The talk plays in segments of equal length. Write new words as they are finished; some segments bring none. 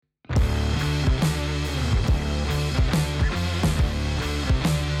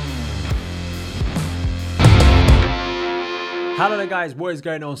Hello there guys, what is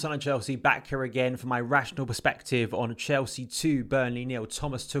going on? Son of Chelsea back here again for my rational perspective on Chelsea 2, Burnley 0.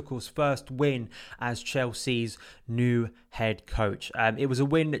 Thomas Tuchel's first win as Chelsea's new head coach. It was a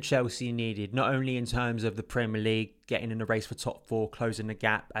win that Chelsea needed, not only in terms of the Premier League, getting in the race for top four, closing the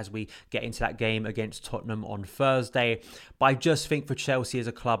gap as we get into that game against Tottenham on Thursday. But I just think for Chelsea as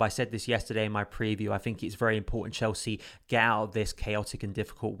a club, I said this yesterday in my preview, I think it's very important Chelsea get out of this chaotic and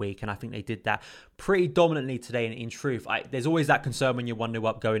difficult week. And I think they did that pretty dominantly today. And in truth, there's always that concern when you're 1-0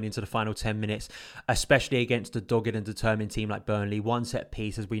 up going into the final 10 minutes, especially against a dogged and determined team like Burnley. One set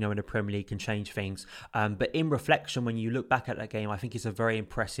piece, as we know in the Premier League, can change things. But in reflection, when you look back at that game, I think it's a very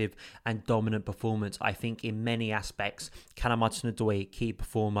impressive and dominant performance. I think in many aspects, Callum Hudson-Odoi, key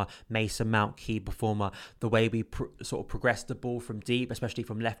performer, Mason Mount, key performer. The way we sort of progressed the ball from deep, especially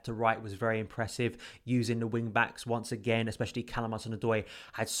from left to right, was very impressive. Using the wing backs once again, especially Callum Hudson-Odoi,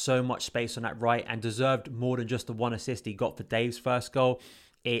 had so much space on that right and deserved more than just the one assist he got for Dave's first goal.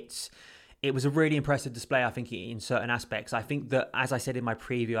 It was a really impressive display, I think, in certain aspects. I think that, as I said in my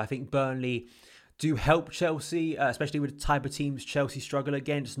preview, I think Burnley do help Chelsea, especially with the type of teams Chelsea struggle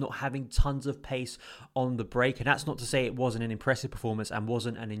against, not having tons of pace on the break. And that's not to say it wasn't an impressive performance and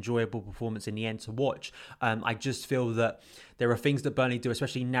wasn't an enjoyable performance in the end to watch. I just feel that there are things that Burnley do,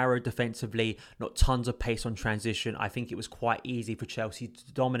 especially narrow defensively, not tons of pace on transition. I think it was quite easy for Chelsea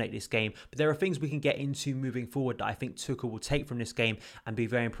to dominate this game. But there are things we can get into moving forward that I think Tuchel will take from this game and be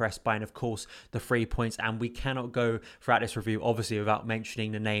very impressed by. And of course, the 3 points. And we cannot go throughout this review, obviously, without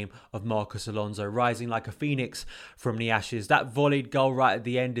mentioning the name of Marcos Alonso, rising like a phoenix from the ashes. That volleyed goal right at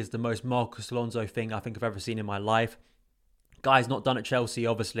the end is the most Marcos Alonso thing I think I've ever seen in my life. Guy's not done at Chelsea,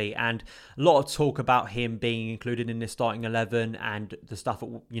 obviously, and a lot of talk about him being included in this starting 11 and the stuff at,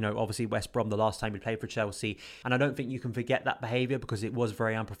 obviously West Brom the last time he played for Chelsea. And I don't think you can forget that behaviour because it was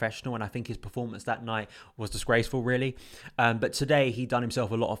very unprofessional, and I think his performance that night was disgraceful, really. But today he done himself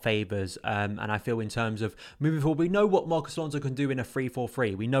a lot of favours, and I feel in terms of moving forward, we know what Marcos Alonso can do in a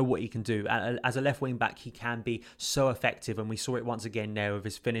 3-4-3. We know what he can do. As a left wing back, he can be so effective, and we saw it once again there with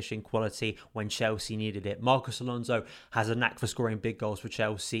his finishing quality when Chelsea needed it. Marcos Alonso has a knack for scoring big goals for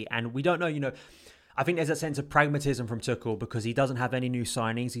Chelsea, and we don't know, I think there's a sense of pragmatism from Tuchel because he doesn't have any new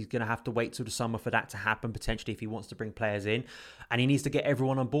signings. He's going to have to wait till the summer for that to happen, potentially, if he wants to bring players in. And he needs to get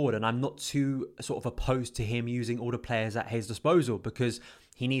everyone on board. And I'm not too sort of opposed to him using all the players at his disposal because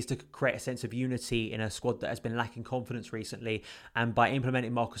he needs to create a sense of unity in a squad that has been lacking confidence recently. And by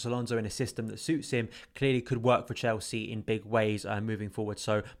implementing Marcos Alonso in a system that suits him, clearly could work for Chelsea in big ways moving forward.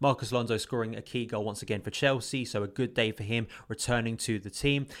 So Marcos Alonso scoring a key goal once again for Chelsea. So a good day for him returning to the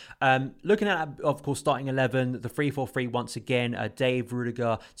team. Looking at, of course, starting 11, the 3-4-3 once again. Dave,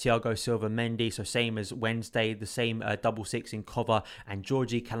 Rudiger, Thiago Silva, Mendy. So same as Wednesday, the same double six in Cover and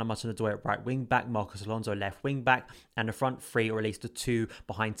Georgie. Callum Hudson-Odoi at right wing back, Marcos Alonso left wing back, and the front three, or at least the two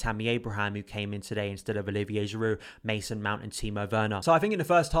behind Tammy Abraham, who came in today instead of Olivier Giroud, Mason Mount and Timo Werner. So I think in the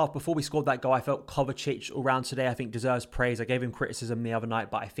first half, before we scored that goal, I felt Kovacic all round today, I think deserves praise. I gave him criticism the other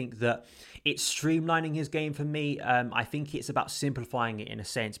night, but I think that it's streamlining his game for me. I think it's about simplifying it in a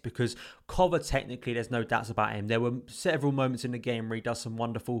sense because Kova, technically, there's no doubts about him. There were several moments in the game where he does some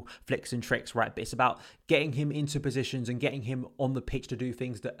wonderful flicks and tricks, right? But it's about getting him into positions and getting him on the pitch to do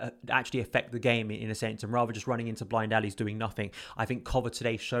things that actually affect the game in a sense, and rather just running into blind alleys doing nothing. I think Kova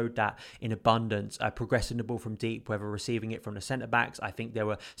today showed that in abundance, progressing the ball from deep, whether receiving it from the centre-backs. I think there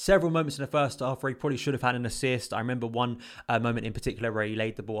were several moments in the first half where he probably should have had an assist. I remember one moment in particular where he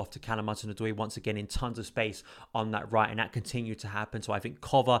laid the ball off to Callum Hudson-Odoi once again in tons of space on that right, and that continued to happen. So I think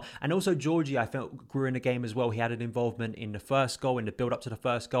Kova and also Georgie, I felt, grew in the game as well. He had an involvement in the first goal, in the build-up to the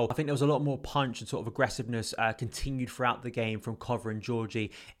first goal. I think there was a lot more punch and sort of aggressiveness continued throughout the game from Kova and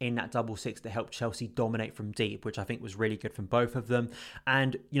Georgie in that double six that helped Chelsea dominate from deep, which I think was really good from both of them.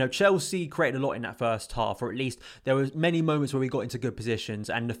 And, Chelsea created a lot in that first half, or at least there was many moments where we got into good positions,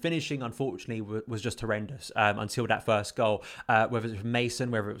 and the finishing, unfortunately, was just horrendous until that first goal, whether it was from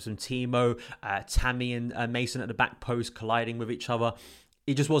Mason, whether it was from Timo, Tammy and Mason at the back post colliding with each other.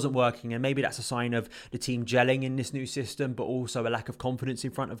 It just wasn't working, and maybe that's a sign of the team gelling in this new system, but also a lack of confidence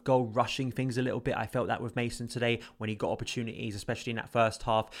in front of goal, rushing things a little bit. I felt that with Mason today when he got opportunities, especially in that first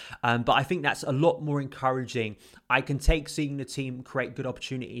half. But I think that's a lot more encouraging. I can take seeing the team create good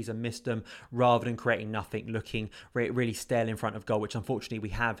opportunities and miss them rather than creating nothing, looking really stale in front of goal, which unfortunately we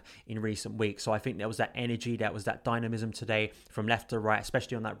have in recent weeks. So I think there was that energy, there was that dynamism today from left to right,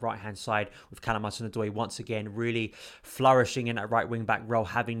 especially on that right-hand side with Callum Hudson-Odoi once again really flourishing in that right wing-back role,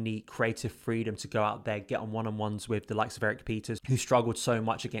 having the creative freedom to go out there, get on one-on-ones with the likes of Eric Peters, who struggled so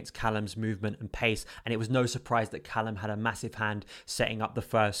much against Callum's movement and pace. And it was no surprise that Callum had a massive hand setting up the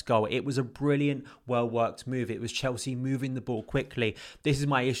first goal. It was a brilliant, well-worked move. It was Chelsea moving the ball quickly. This is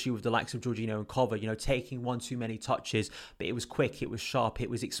my issue with the likes of Jorginho and Cover, taking one too many touches, but it was quick, it was sharp, it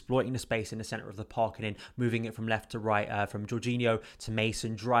was exploiting the space in the centre of the park and then moving it from left to right, from Jorginho to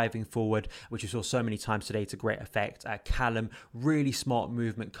Mason, driving forward, which we saw so many times today to great effect. Callum, really smart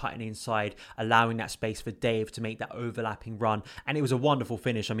movement, cutting inside, allowing that space for Dave to make that overlapping run, and it was a wonderful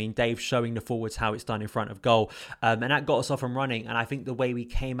finish. I mean, Dave showing the forwards how it's done in front of goal, and that got us off and running. And I think the way we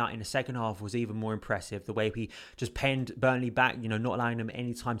came out in the second half was even more impressive. The way we just penned Burnley back, not allowing them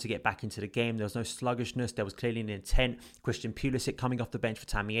any time to get back into the game. There was no sluggishness. There was clearly an intent. Christian Pulisic coming off the bench for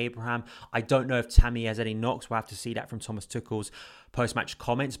Tammy Abraham. I don't know if Tammy has any knocks. We'll have to see that from Thomas Tuchel's post-match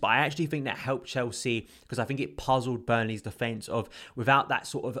comments, but I actually think that helped Chelsea because I think it puzzled Burnley's defence of, without that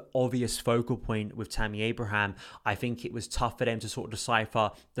sort of obvious focal point with Tammy Abraham, I think it was tough for them to sort of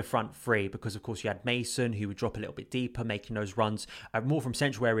decipher the front three because of course you had Mason who would drop a little bit deeper, making those runs more from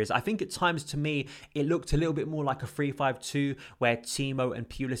central areas. I think at times to me it looked a little bit more like a 3-5-2 where Timo and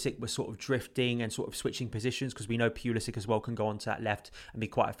Pulisic were sort of drifting and sort of switching positions, because we know Pulisic as well can go onto that left and be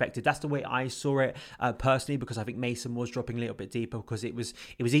quite effective. That's the way I saw it personally, because I think Mason was dropping a little bit deeper because it was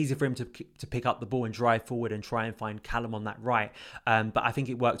easy for him to pick up the ball and drive forward and try and find Callum on that right. But I think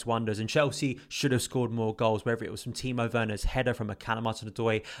it worked wonders, and Chelsea should have scored more goals, whether it was from Timo Werner's header from a Callum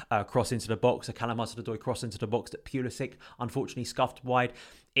Hudson-Odoi cross into the box, a Callum Hudson-Odoi cross into the box that Pulisic unfortunately scuffed wide.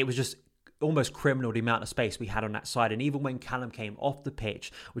 It was just almost criminal the amount of space we had on that side. And even when Callum came off the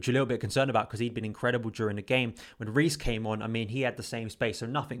pitch, which you're a little bit concerned about because he'd been incredible during the game, when Reece came on, I mean, he had the same space, so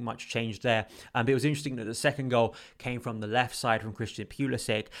nothing much changed there. But it was interesting that the second goal came from the left side from Christian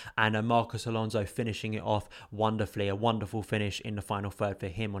Pulisic, and Marcos Alonso finishing it off wonderfully. A wonderful finish in the final third for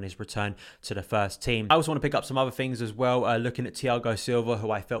him on his return to the first team. I also want to pick up some other things as well, looking at Thiago Silva,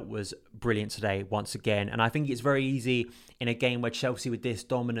 who I felt was brilliant today once again. And I think it's very easy in a game where Chelsea were this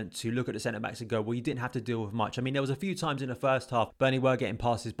dominant to look at the centre-backs and go, well, you didn't have to deal with much. I mean, there was a few times in the first half, Burnley were getting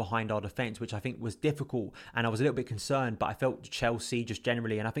passes behind our defence, which I think was difficult, and I was a little bit concerned, but I felt Chelsea just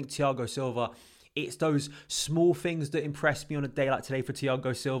generally, and I think Thiago Silva, it's those small things that impress me on a day like today for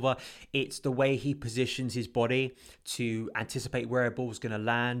Thiago Silva. It's the way he positions his body to anticipate where a ball's going to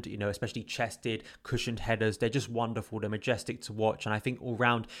land, especially chested, cushioned headers. They're just wonderful. They're majestic to watch. And I think all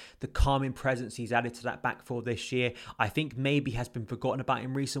round, the calming presence he's added to that back four this year, I think maybe has been forgotten about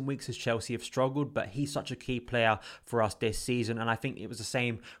in recent weeks as Chelsea have struggled, but he's such a key player for us this season. And I think it was the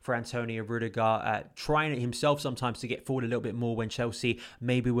same for Antonio Rudiger, trying it himself sometimes to get forward a little bit more when Chelsea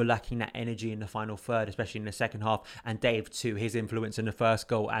maybe were lacking that energy in the final third, especially in the second half, and Dave too, his influence in the first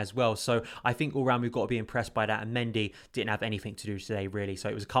goal as well. So I think all round we've got to be impressed by that, and Mendy didn't have anything to do today really, so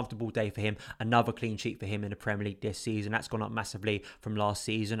it was a comfortable day for him. Another clean sheet for him in the Premier League this season. That's gone up massively from last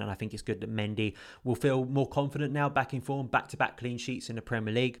season, and I think it's good that Mendy will feel more confident now, back in form, back-to-back clean sheets in the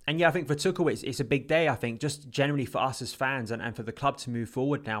Premier League. And yeah, I think for Tuchel it's a big day. I think just generally for us as fans and for the club to move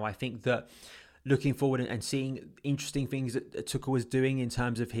forward now, I think that looking forward and seeing interesting things that Tuchel is doing in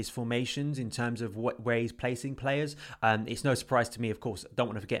terms of his formations, in terms of where he's placing players. It's no surprise to me, of course. I don't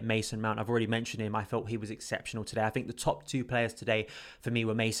want to forget Mason Mount. I've already mentioned him. I felt he was exceptional today. I think the top two players today for me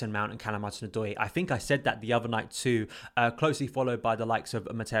were Mason Mount and Callum Hudson-Odoi. I think I said that the other night too, closely followed by the likes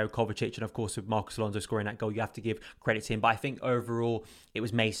of Mateo Kovacic, and of course with Marcos Alonso scoring that goal, you have to give credit to him. But I think overall it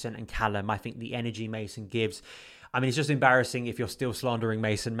was Mason and Callum. I think the energy Mason gives, I mean, it's just embarrassing if you're still slandering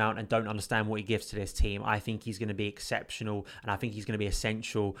Mason Mount and don't understand what he gives to this team. I think he's going to be exceptional, and I think he's going to be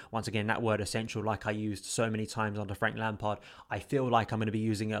essential. Once again, that word essential, like I used so many times under Frank Lampard, I feel like I'm going to be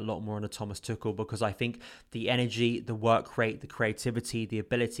using it a lot more under Thomas Tuchel, because I think the energy, the work rate, the creativity, the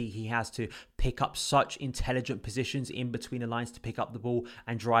ability he has to pick up such intelligent positions in between the lines to pick up the ball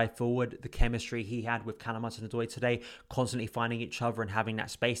and drive forward, the chemistry he had with Callum Hudson-Odoi today, constantly finding each other and having that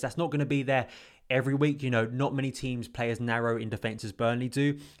space, that's not going to be there every week. Not many teams play as narrow in defence as Burnley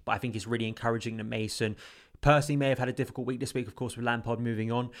do, but I think it's really encouraging that Mason personally may have had a difficult week this week, of course, with Lampard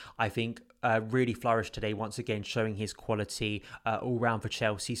moving on. I think really flourished today once again, showing his quality all round for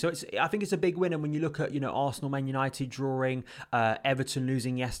Chelsea. So I think it's a big win. And when you look at Arsenal, Man United drawing, Everton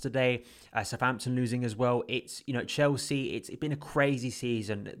losing yesterday, Southampton losing as well, it's Chelsea, it's been a crazy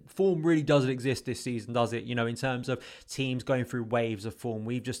season. Form really doesn't exist this season, does it? In terms of teams going through waves of form,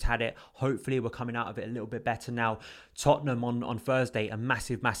 we've just had it. Hopefully we're coming out of it a little bit better now. Tottenham on Thursday, a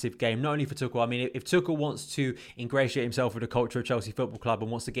massive game, not only for Tuchel. I mean, if Tuchel wants to ingratiate himself with the culture of Chelsea Football Club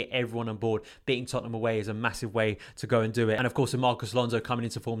and wants to get everyone on board, beating Tottenham away is a massive way to go and do it. And of course, with Marcos Alonso coming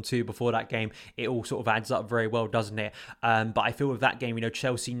into form too before that game, it all sort of adds up very well, doesn't it? But I feel with that game,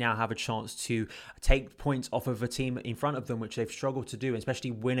 Chelsea now have a chance to take points off of a team in front of them, which they've struggled to do, especially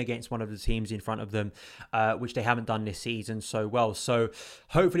win against one of the teams in front of them, which they haven't done this season so well. So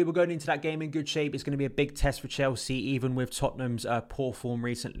hopefully we're going into that game in good shape. It's going to be a big test for Chelsea, even with Tottenham's poor form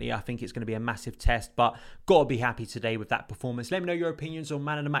recently. I think it's going to be a massive test, but got to be happy today with that performance. Let me know your opinions on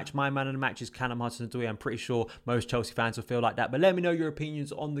man of the match. My man of the match is Callum Hudson-Odoi. I'm pretty sure most Chelsea fans will feel like that, but let me know your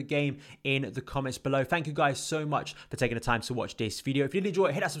opinions on the game in the comments below. Thank you guys so much for taking the time to watch this video. If you did enjoy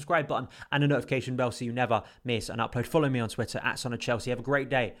it, hit that subscribe button and the notification bell so you never miss an upload. Follow me on Twitter @SonOfChelsea. Have a great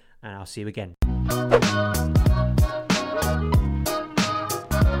day, and I'll see you again.